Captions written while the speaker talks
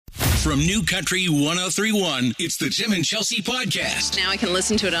From New Country 1031, it's the Tim and Chelsea Podcast. Now I can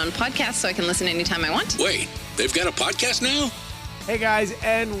listen to it on podcast, so I can listen anytime I want. Wait, they've got a podcast now? Hey guys,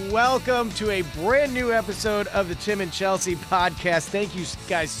 and welcome to a brand new episode of the Tim and Chelsea Podcast. Thank you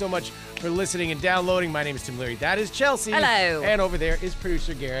guys so much for listening and downloading. My name is Tim Leary. That is Chelsea. Hello. And over there is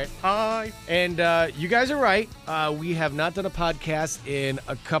producer Garrett. Hi. And you guys are right. We have not done a podcast in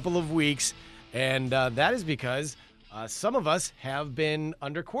a couple of weeks, and that is because some of us have been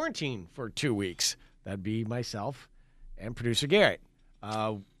under quarantine for 2 weeks. That'd be myself and producer Garrett.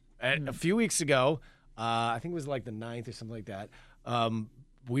 A few weeks ago, I think it was like the 9th or something like that,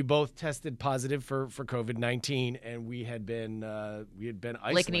 we both tested positive for COVID-19, and we had been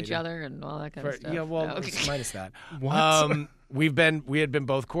isolated. Licking each other and all that kind of stuff. Yeah, well, No, okay. minus that. What? We had been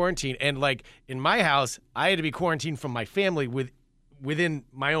both quarantined, and like in my house, I had to be quarantined from my family within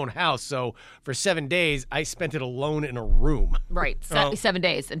my own house. So for 7 days, I spent it alone in a room. Right, 7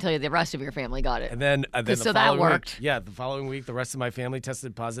 days until the rest of your family got it. And then the So that following worked. Week, the following week, the rest of my family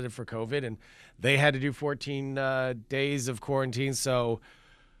tested positive for COVID, and they had to do 14 days of quarantine. So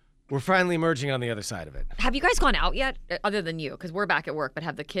we're finally emerging on the other side of it. Have you guys gone out yet, other than you? Because we're back at work, but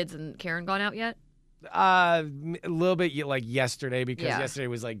have the kids and Karen gone out yet? A little bit like yesterday, because Yeah. yesterday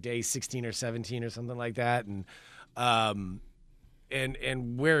was like day 16 or 17 or something like that, and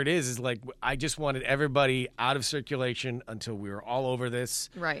where it is like I just wanted everybody out of circulation until we were all over this.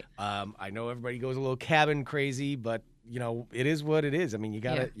 Right. I know everybody goes a little cabin crazy, but you know it is what it is. I mean, you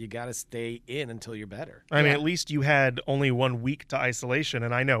gotta stay in until you're better. I mean, Yeah. at least you had only 1 week to isolation,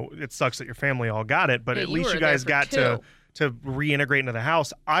 and I know it sucks that your family all got it, but Yeah, at you least were you there guys for got 2. to reintegrate into the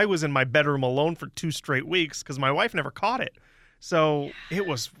house. I was in my bedroom alone for 2 straight weeks because my wife never caught it. So it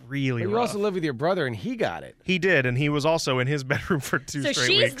was really But you rough. also live with your brother, and he got it. He did, and he was also in his bedroom for 2 So straight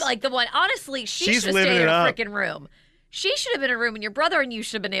she's weeks. like the one. Honestly, she She's should have living stayed in it a up. freaking room. She should have been in a room, and your brother and you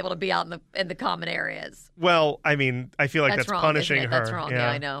should have been able to be out in the common areas. Well, I mean, I feel like That's that's wrong, punishing isn't it? her. That's wrong. Yeah,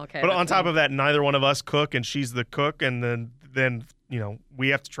 I know. Okay, But that's on top wrong. of that, neither one of us cook, and she's the cook, and then you know we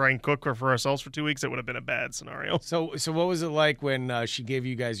have to try and cook for ourselves for 2 weeks. It would have been a bad scenario. So what was it like when she gave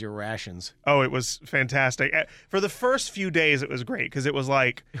you guys your rations? Oh, it was fantastic. For the first few days, it was great because it was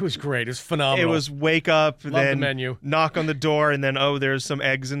like It was great. It was phenomenal. it was wake up, Love then the menu. knock on the door, and then there's some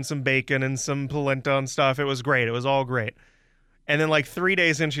eggs and some bacon and some polenta and stuff. It was great. It was all great. And then like 3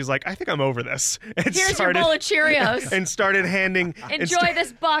 days in, she's like, I think I'm over this. And Here's your bowl of Cheerios. and started handing Enjoy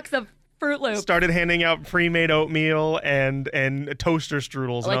this box of Fruit Loops. started handing out pre-made oatmeal and toaster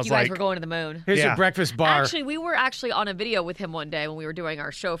strudels. and I Like was you guys like, were going to the moon. Here's Yeah. your breakfast bar. Actually, we were on a video with him one day when we were doing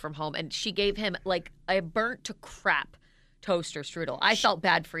our show from home, and she gave him like a burnt to crap toaster strudel. I felt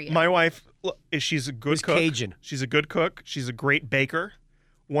bad for you. my wife, she's a good It's cook. Cajun. She's a good cook. She's a great baker.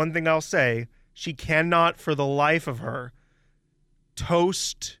 One thing I'll say, she cannot for the life of her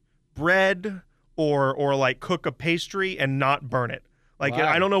toast bread or like cook a pastry and not burn it. Like Wow.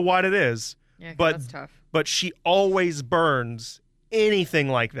 I don't know what it is, Yeah, 'cause but that's tough. but she always burns anything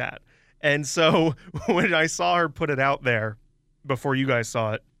like that. And so when I saw her put it out there before you guys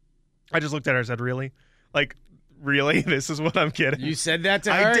saw it, I just looked at her and said, "Really? Like, really? This is what I'm getting?" You said that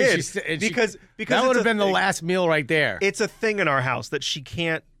to her? I and did she st- and because that it's would a have been the thing. last meal right there. It's a thing in our house that she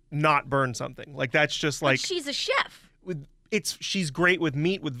can't not burn something. Like that's just like But she's a chef. she's great with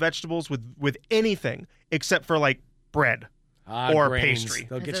meat, with vegetables, with anything except for like bread. or grains. pastry.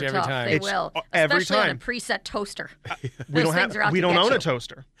 They'll get They're you every tough. time. They It's will. every Especially on a time. preset toaster. We Those things are out we to don't get own you. a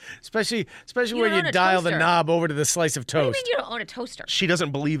toaster. Especially You when don't you own a dial the toaster. knob over to the slice of What do you toast. mean you don't own a toaster? She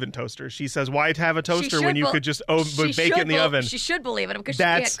doesn't believe in toasters. She says, "Why have a toaster She when you should could just she bake it in the should oven?" She should believe in them because she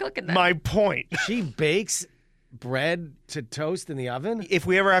That's can't cook in them. my point. She bakes bread to toast in the oven? If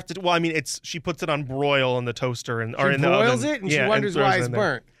we ever have to, well, I mean, she puts it on broil in the toaster or She in the oven. broils it and she Yeah, wonders throws why it it's in there.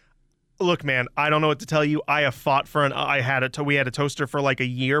 burnt. Look, man, I don't know what to tell you. I have fought for we had a toaster for like a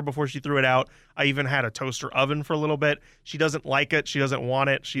year before she threw it out. I even had a toaster oven for a little bit. She doesn't like it. She doesn't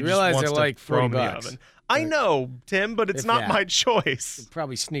want it. She You just realize wants they're to like throw 40 them in the bucks. oven. I know, Tim, but it's If not that. my choice.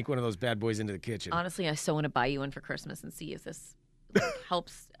 Probably sneak one of those bad boys into the kitchen. Honestly, I so want to buy you one for Christmas and see if this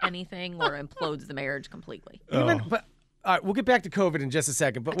helps anything or implodes the marriage completely. Even, Oh. but all right, we'll get back to COVID in just a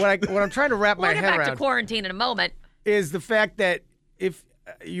second. But what I'm trying to wrap We'll my get head back to around quarantine in a moment. is the fact that if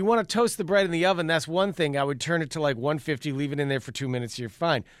you want to toast the bread in the oven, that's one thing. I would turn it to like 150, leave it in there for 2 minutes. You're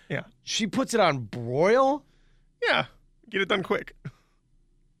fine. Yeah. She puts it on broil. Yeah. Get it done quick.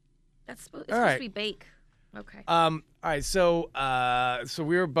 It's All supposed right. to be bake. Okay. All right, so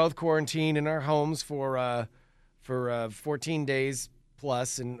we were both quarantined in our homes for 14 days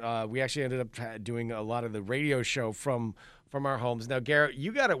plus, and we actually ended up doing a lot of the radio show from our homes. Now, Garrett,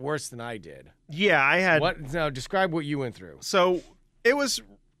 you got it worse than I did. Yeah, I had. What? Now, describe what you went through. So it was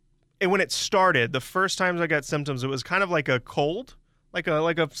when it started, the first times I got symptoms, it was kind of like a cold, like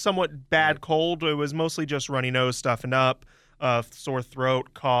a somewhat bad cold. It was mostly just runny nose, stuffing up, sore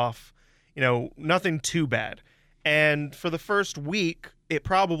throat, cough, nothing too bad. And for the first week, it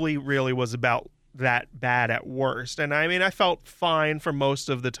probably really was about that bad at worst. And I mean, I felt fine for most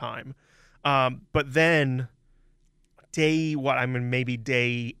of the time. But then maybe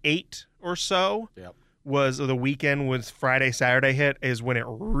day 8 or so was the weekend was Friday, Saturday hit is when it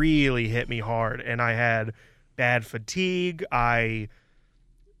really hit me hard. And I had bad fatigue. I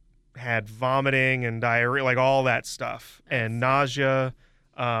had vomiting and diarrhea, like all that stuff, and nausea.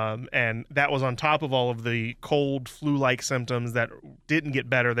 And that was on top of all of the cold flu-like symptoms that didn't get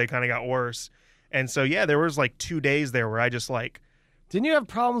better. They kind of got worse. And so, there was like 2 days there where I just like, didn't you have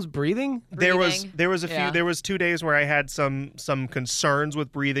problems breathing? There was a few, there was 2 days where I had some concerns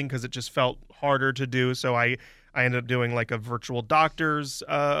with breathing because it just felt harder to do. So I ended up doing like a virtual doctor's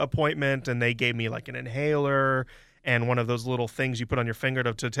appointment, and they gave me like an inhaler and one of those little things you put on your finger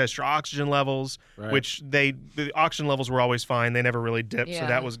to test your oxygen levels, which the oxygen levels were always fine. They never really dipped, so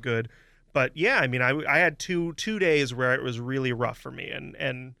that was good. But I mean, I had two days where it was really rough for me,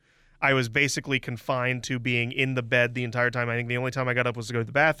 and I was basically confined to being in the bed the entire time. I think the only time I got up was to go to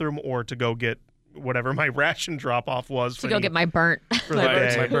the bathroom or to go get whatever my ration drop-off was. To go get my burnt. For the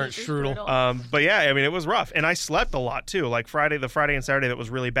day. My burnt strudel. But I mean, it was rough. And I slept a lot, too. Like the Friday and Saturday that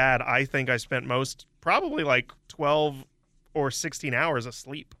was really bad, I think I spent probably like 12 or 16 hours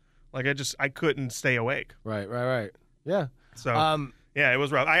asleep. Like I couldn't stay awake. Right. Yeah. So, it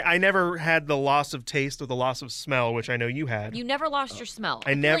was rough. I never had the loss of taste or the loss of smell, which I know you had. You never lost your smell.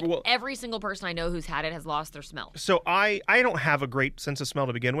 I never. Feel like every single person I know who's had it has lost their smell. So I don't have a great sense of smell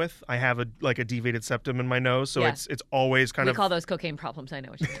to begin with. I have a deviated septum in my nose, so it's always kind of. We call those cocaine problems. I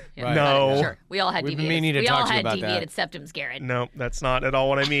know what you mean. Yeah, right. No, sure. We all had deviated. We all had deviated septums, Garrett. No, that's not at all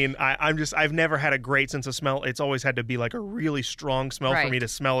what I mean. I've never had a great sense of smell. It's always had to be like a really strong smell for me to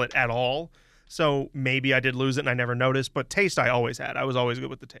smell it at all. So maybe I did lose it and I never noticed, but taste I always had. I was always good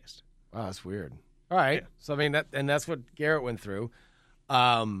with the taste. Wow, that's weird. All right. Yeah. So I mean that's what Garrett went through.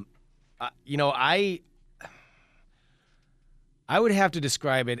 I would have to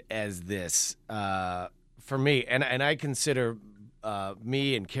describe it as this for me, and I consider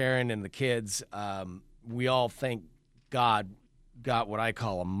me and Karen and the kids. We all thank God got what I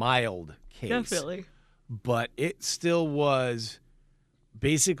call a mild case. Definitely. But it still was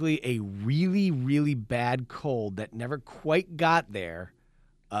basically a really, really bad cold that never quite got there,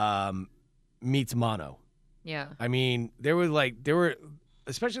 meets mono. Yeah. I mean, there were,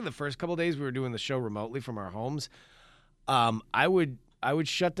 especially the first couple of days we were doing the show remotely from our homes. I would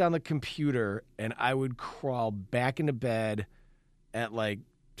shut down the computer and I would crawl back into bed at like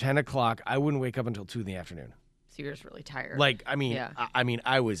 10 o'clock. I wouldn't wake up until 2 p.m. So you're just really tired. Like, I mean,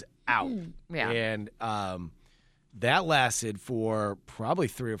 I was out. Yeah. And, that lasted for probably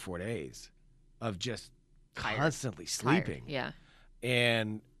 3 or 4 days of just constantly sleeping. Yeah.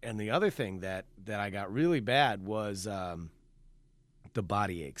 And the other thing that I got really bad was the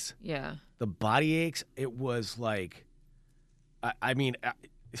body aches. Yeah. The body aches, it was like,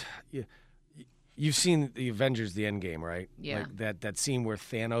 you've seen the Avengers, the Endgame, right? Yeah. Like that scene where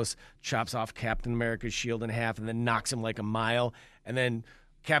Thanos chops off Captain America's shield in half and then knocks him like a mile, and then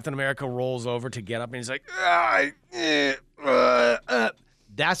Captain America rolls over to get up, and he's like,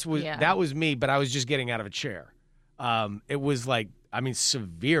 that was me, but I was just getting out of a chair. It was like,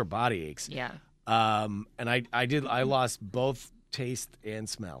 severe body aches. Yeah. And I lost both taste and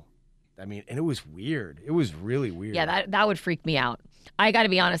smell. And it was weird. It was really weird. Yeah, that would freak me out. I got to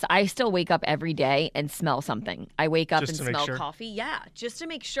be honest, I still wake up every day and smell something. I wake up and smell coffee. Yeah, just to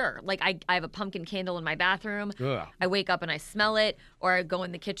make sure. Like, I have a pumpkin candle in my bathroom. Ugh. I wake up and I smell it, or I go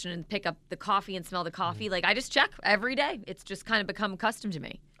in the kitchen and pick up the coffee and smell the coffee. Like, I just check every day. It's just kind of become accustomed to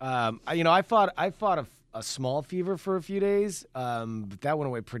me. I fought a small fever for a few days, but that went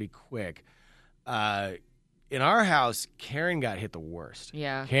away pretty quick. In our house, Karen got hit the worst.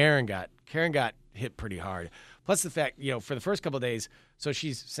 Yeah. Karen got hit pretty hard. Plus the fact, for the first couple of days, so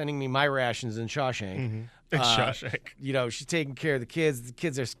she's sending me my rations in Shawshank. Mm-hmm. Shawshank. She's taking care of the kids. The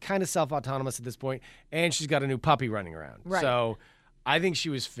kids are kind of self-autonomous at this point, and she's got a new puppy running around. Right. So I think she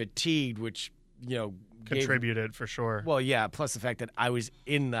was fatigued, which, contributed for sure. Well, yeah, plus the fact that I was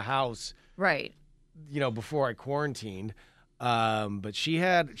in the house. Right. Before I quarantined. But she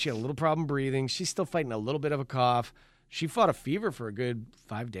had a little problem breathing. She's still fighting a little bit of a cough. She fought a fever for a good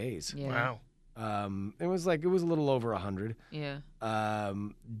 5 days. Yeah. Wow. It was a little over 100. Yeah.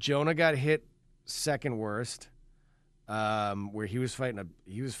 Jonah got hit second worst, where he was fighting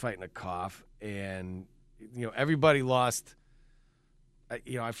a cough, and everybody lost.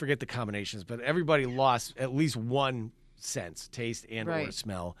 I forget the combinations, but everybody lost at least one sense, taste and or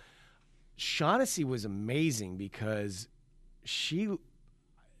smell. Shaughnessy was amazing because she,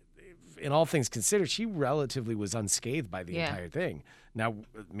 in all things considered, she relatively was unscathed by the entire thing. Now,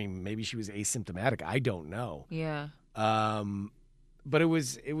 I mean, maybe she was asymptomatic. I don't know. Yeah. But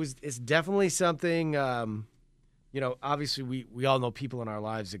it's definitely something. Obviously we all know people in our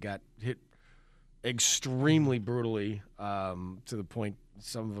lives that got hit extremely brutally, to the point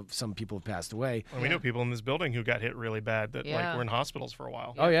some people have passed away. Well, we know people in this building who got hit really bad that like were in hospitals for a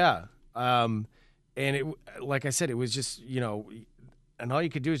while. Oh yeah. And it, like I said, it was just, and all you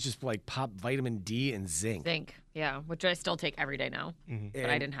could do is just like pop vitamin D and zinc. Yeah, which I still take every day now, but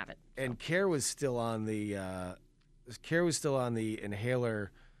I didn't have it. So. And Care was still on the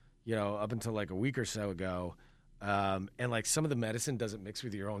inhaler, up until like a week or so ago. And like some of the medicine doesn't mix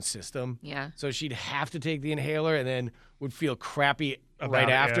with your own system. Yeah. So she'd have to take the inhaler and then would feel crappy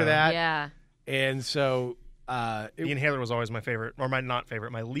after that. Yeah. And so the inhaler was always my favorite, or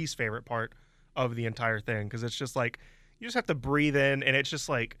my least favorite part of the entire thing, because it's just like you just have to breathe in, and it's just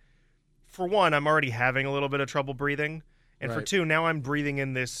like, for one, I'm already having a little bit of trouble breathing, and for two, now I'm breathing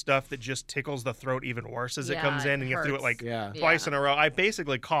in this stuff that just tickles the throat even worse as it comes in, and you have to do it like twice in a row. I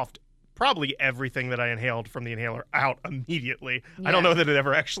basically coughed probably everything that I inhaled from the inhaler out immediately. Yeah. I don't know that it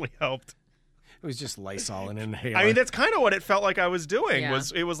ever actually helped. It was just Lysol and inhaler. I mean, that's kind of what it felt like I was doing.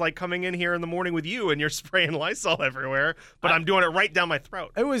 It was like coming in here in the morning with you and you're spraying Lysol everywhere, but I'm doing it right down my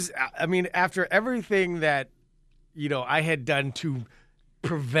throat. It was, I mean, after everything that, I had done to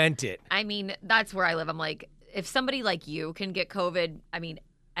prevent it. I mean, that's where I live. I'm like, if somebody like you can get COVID, I mean,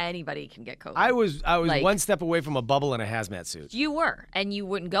 anybody can get COVID. I was like, one step away from a bubble in a hazmat suit. You were, and you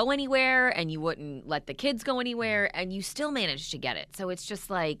wouldn't go anywhere, and you wouldn't let the kids go anywhere, and you still managed to get it. So it's just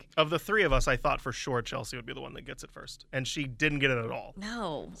like, of the three of us, I thought for sure Chelsea would be the one that gets it first, and she didn't get it at all.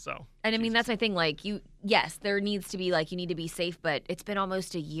 No. So, and I mean, that's my thing. Like, yes, there needs to be like, you need to be safe, but it's been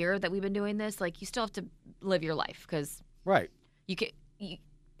almost a year that we've been doing this. Like, you still have to live your life because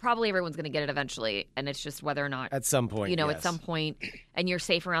probably everyone's going to get it eventually, and it's just whether or not at some point, at some point, and you're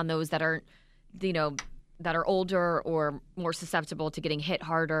safe around those that are, that are older or more susceptible to getting hit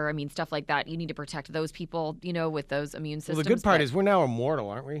harder. I mean, stuff like that. You need to protect those people, with those immune systems. Well, the good part is we're now immortal,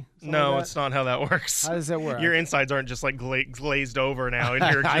 aren't we? No, it's not how that works. How does that work? Your insides aren't just like glazed over now,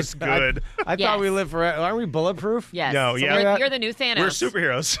 and you're just good. I thought we lived forever. Aren't we bulletproof? Yes. No, so you're the new Thanos. We're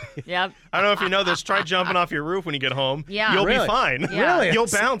superheroes. Yep. I don't know if you know this. Try jumping off your roof when you get home. Yeah. You'll be fine. Yeah. Really? You'll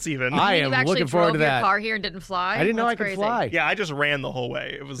bounce even. I am looking forward to that. Your car here and didn't fly? I didn't know I could fly. Yeah, I just ran the whole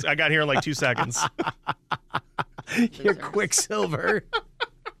way. I got here in like 2 seconds. You're Quicksilver.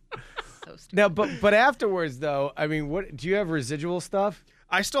 So stupid. Now, but afterwards, though, I mean, what do you have residual stuff?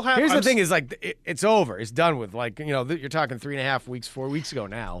 I still have. Here's the thing: is like it's over. It's done with. Like you're talking 3.5 weeks, 4 weeks ago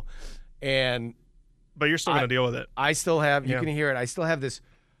now, but you're still gonna deal with it. I still have. You can hear it. I still have this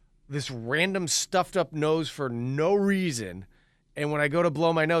random stuffed up nose for no reason, and when I go to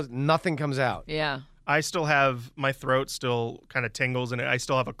blow my nose, nothing comes out. Yeah. I still have my throat still kind of tingles, and I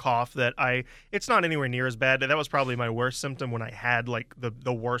still have a cough that it's not anywhere near as bad. That was probably my worst symptom when I had like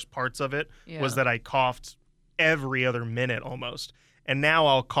the worst parts of it was that I coughed every other minute almost. And now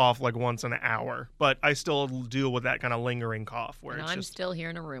I'll cough like once an hour, but I still deal with that kind of lingering cough where and it's I'm still here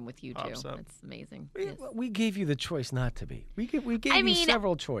in a room with you too. It's amazing. We gave you the choice not to be. We gave you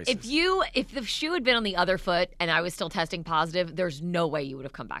several choices. If the shoe had been on the other foot and I was still testing positive, there's no way you would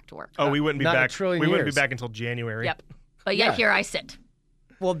have come back to work. Oh, we wouldn't be Not back. a trillion We wouldn't be years. back until January. Yep. But yet here I sit.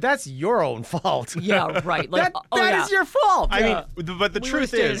 Well, that's your own fault. Yeah, right. Like, that is your fault. I mean, but the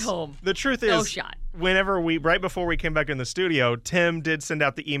truth is, no shot. Whenever right before we came back in the studio, Tim did send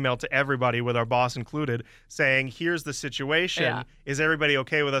out the email to everybody, with our boss included, saying, "Here's the situation. Yeah. Is everybody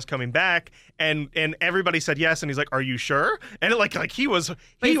okay with us coming back?" And everybody said yes. And he's like, "Are you sure?" And he was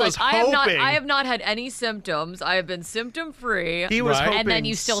hoping. I have not had any symptoms. I have been symptom free. He was hoping, and then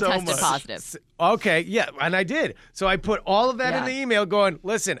you still so tested much. positive. Okay, yeah, and I did. So I put all of that in the email going,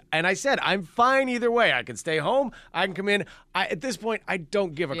 listen, and I said, I'm fine either way. I can stay home. I can come in. At this point, I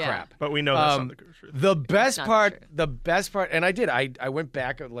don't give a crap. But we know that's not the truth. The best part, and I did. I went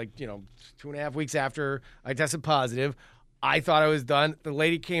back 2.5 weeks after I tested positive. I thought I was done. The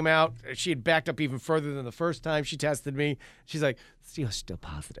lady came out. She had backed up even further than the first time she tested me. She's like, "You're still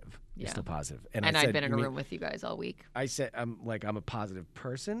positive. You're still positive." And I said, I've been in a room with you guys all week. I said, I'm a positive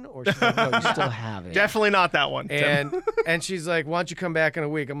person? Or she's like, no, you still have it. Definitely not that one. And she's like, why don't you come back in a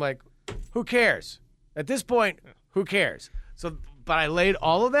week? I'm like, who cares? At this point, who cares? So, but I laid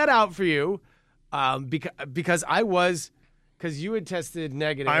all of that out for you because I was because you had tested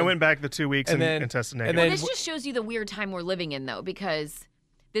negative. I went back the 2 weeks and tested negative. Well, this just shows you the weird time we're living in, though, because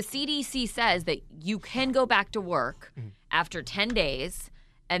the CDC says that you can go back to work after 10 days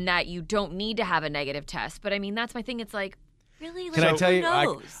and that you don't need to have a negative test. But, I mean, that's my thing. It's like, really? Can I tell you?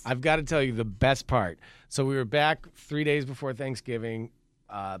 I've got to tell you the best part. So we were back 3 days before Thanksgiving,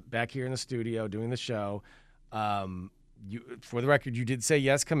 back here in the studio doing the show. For the record, you did say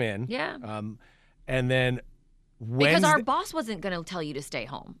yes, come in. Yeah. And then because our boss wasn't going to tell you to stay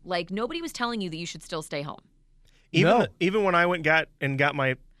home. Like, nobody was telling you that you should still stay home. Even when I went and got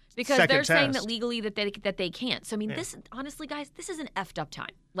my because second they're saying test. that legally that they can't. So I mean, this honestly, guys, this is an effed up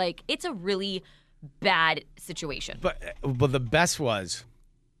time. Like, it's a really bad situation. But the best was,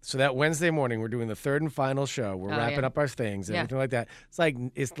 so that Wednesday morning we're doing the third and final show. We're wrapping up our things and everything like that. It's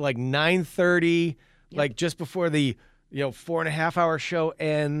like 9:30, like just before the 4.5 hour show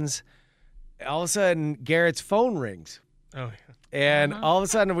ends. All of a sudden, Garrett's phone rings. Oh yeah. And all of a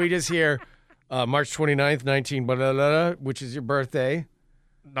sudden we just hear March 29th, 19 blah, blah, blah, blah, which is your birthday.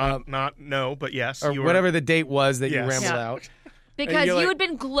 No, but yes. Or whatever the date was that you rambled out. Because you had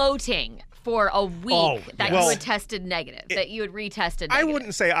been gloating for a week that you had tested negative, that you had retested negative. I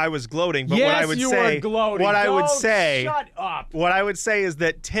wouldn't say I was gloating, but yes, what I would you say, were gloating. what I would say, shut up. What I would say is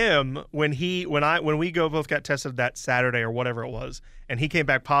that Tim, when we both got tested that Saturday or whatever it was, and he came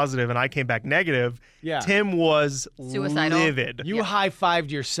back positive and I came back negative, Tim was suicidal. livid. You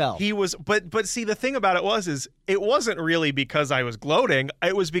high-fived yourself. He was, but see, the thing about it is it wasn't really because I was gloating.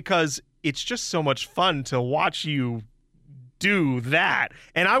 It was because it's just so much fun to watch you do that.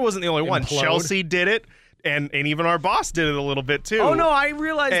 And I wasn't the only one. Chelsea did it, and even our boss did it a little bit too. Oh no, I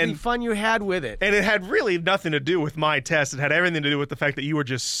realized the fun you had with it. And it had really nothing to do with my test. It had everything to do with the fact that you were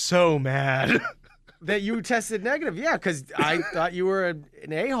just so mad. That you tested negative, because I thought you were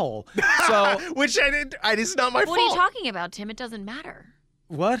an a-hole. So, which I didn't. It's not my fault. What are you talking about, Tim? It doesn't matter.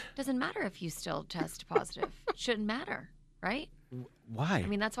 What? It doesn't matter if you still test positive. It shouldn't matter, right? Why? I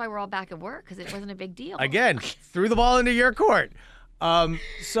mean, that's why we're all back at work, because it wasn't a big deal. Again, threw the ball into your court. Hey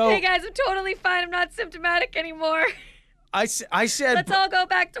guys, I'm totally fine. I'm not symptomatic anymore. I said let's all go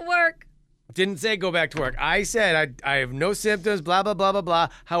back to work. Didn't say go back to work. I said I have no symptoms, blah, blah, blah, blah, blah.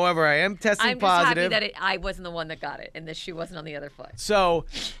 However, I am testing positive. I'm just happy that I wasn't the one that got it and the shoe wasn't on the other foot. So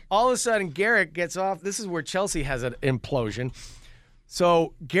all of a sudden, Garrett gets off. This is where Chelsea has an implosion.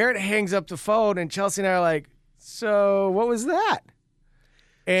 So Garrett hangs up the phone, and Chelsea and I are like, so what was that?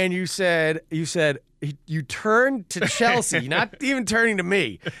 And you turned to Chelsea, not even turning to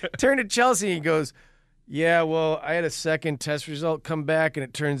me. Turned to Chelsea and he goes, yeah, well, I had a second test result come back, and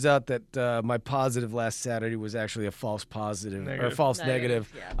it turns out that my positive last Saturday was actually a false positive or a false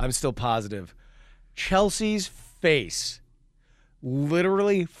negative. Yeah. I'm still positive. Chelsea's face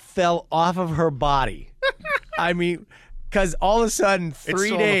literally fell off of her body. I mean, because all of a sudden, 3 days. It's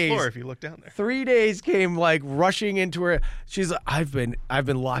still on the floor if you look down there. 3 days came like rushing into her. She's like, I've been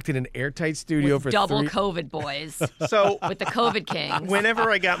locked in an airtight studio with for double COVID boys. So with the COVID kings. Whenever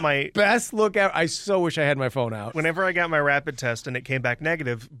I got my best look out, I so wish I had my phone out. Whenever I got my rapid test and it came back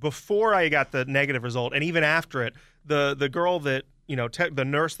negative, before I got the negative result, and even after it, the girl that the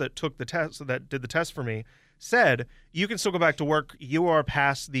nurse that took the test, that did the test for me, said, you can still go back to work. You are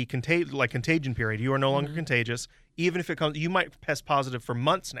past the contagion period. You are no longer contagious. Even if it comes, you might test positive for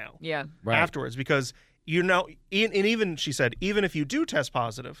months now. Yeah. Right. Afterwards, because and even she said, even if you do test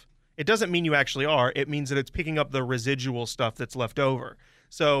positive, it doesn't mean you actually are. It means that it's picking up the residual stuff that's left over.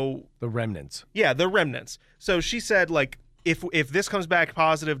 So the remnants. Yeah, the remnants. So she said, like, if this comes back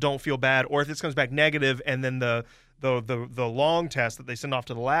positive, don't feel bad, or if this comes back negative, and then the long test that they send off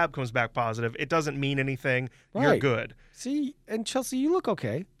to the lab comes back positive, it doesn't mean anything. Right. You're good. See, and Chelsea, you look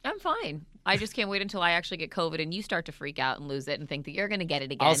okay. I'm fine. I just can't wait until I actually get COVID and you start to freak out and lose it and think that you're going to get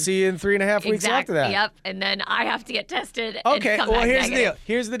it again. I'll see you in 3.5 weeks after that. Yep. And then I have to get tested. Okay. And come well, back here's negative. the deal.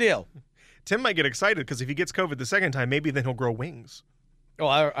 Here's the deal. Tim might get excited because if he gets COVID the second time, maybe then he'll grow wings. Oh,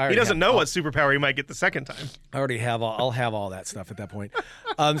 I he doesn't know what superpower he might get the second time. I already have I'll have all that stuff at that point.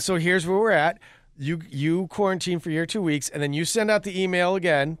 So here's where we're at. You quarantine for your 2 weeks, and then you send out the email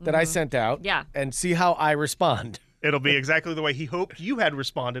again that I sent out. Yeah. And see how I respond. It'll be exactly the way he hoped you had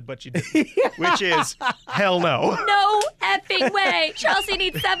responded, but you didn't. Which is, hell no. No effing way. Chelsea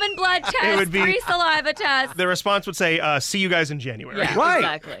needs 7 blood tests, 3 saliva tests. The response would say, see you guys in January. Yeah, right.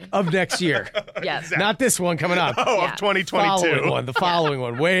 Exactly. Of next year. Yes. Exactly. Not this one coming up. Of 2022. The following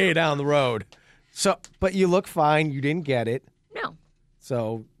one, way down the road. So, but you look fine. You didn't get it. No.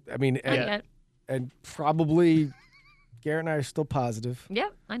 So, I mean, Not yet. And probably Garrett and I are still positive.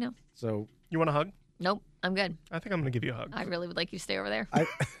 Yep, I know. So, You want a hug? Nope, I'm good. I think I'm going to give you a hug. I really would like you to stay over there.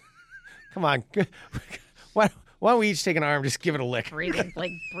 come on. Why Why don't we each take an arm, just give it a lick?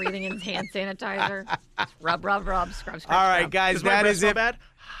 Breathing in hand sanitizer. Rub, scrub. All right, guys, is that is it. Bad?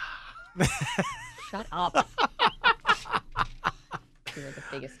 Shut up. You're the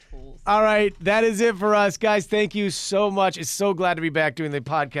biggest fools. All right, that is it for us, guys. Thank you so much. It's so glad to be back doing the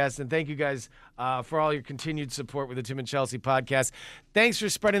podcast, and thank you guys for all your continued support with the Tim and Chelsea podcast. Thanks for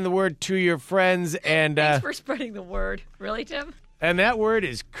spreading the word to your friends. And thanks for spreading the word. Really, Tim? And that word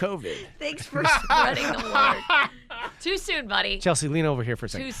is COVID. Thanks for spreading the word. Too soon, buddy. Chelsea, lean over here for a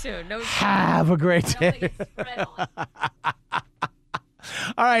second. Too soon. No. Have a great day.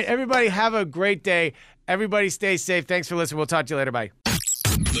 All right, everybody, have a great day. Everybody stay safe. Thanks for listening. We'll talk to you later. Bye.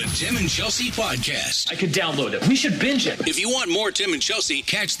 The Tim and Chelsea Podcast. I could download it. We should binge it. If you want more Tim and Chelsea,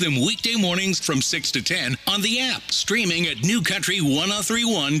 catch them weekday mornings from 6 to 10 on the app, streaming at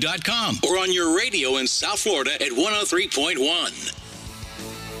newcountry1031.com or on your radio in South Florida at 103.1.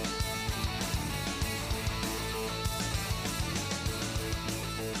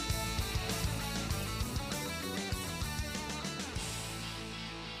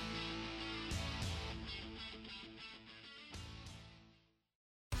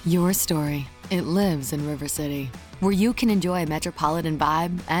 Your story. It lives in River City, where you can enjoy a metropolitan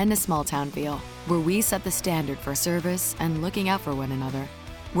vibe and a small town feel, where we set the standard for service and looking out for one another,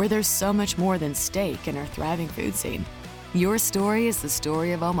 where there's so much more than steak in our thriving food scene. Your story is the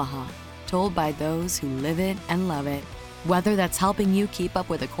story of Omaha, told by those who live it and love it, whether that's helping you keep up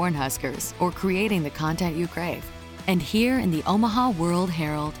with the Cornhuskers or creating the content you crave. And here in the Omaha World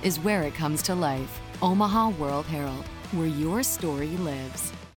Herald is where it comes to life. Omaha World Herald, where your story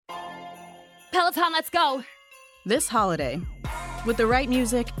lives. Peloton, let's go. This holiday, with the right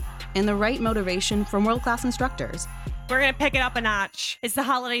music and the right motivation from world-class instructors, we're going to pick it up a notch. It's the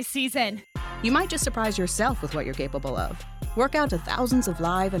holiday season. You might just surprise yourself with what you're capable of. Work out to thousands of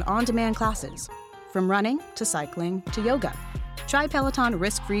live and on-demand classes, from running to cycling to yoga. Try Peloton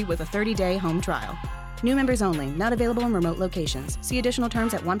risk-free with a 30-day home trial. New members only, not available in remote locations. See additional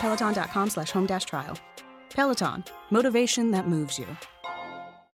terms at onepeloton.com/home-trial. Peloton, motivation that moves you.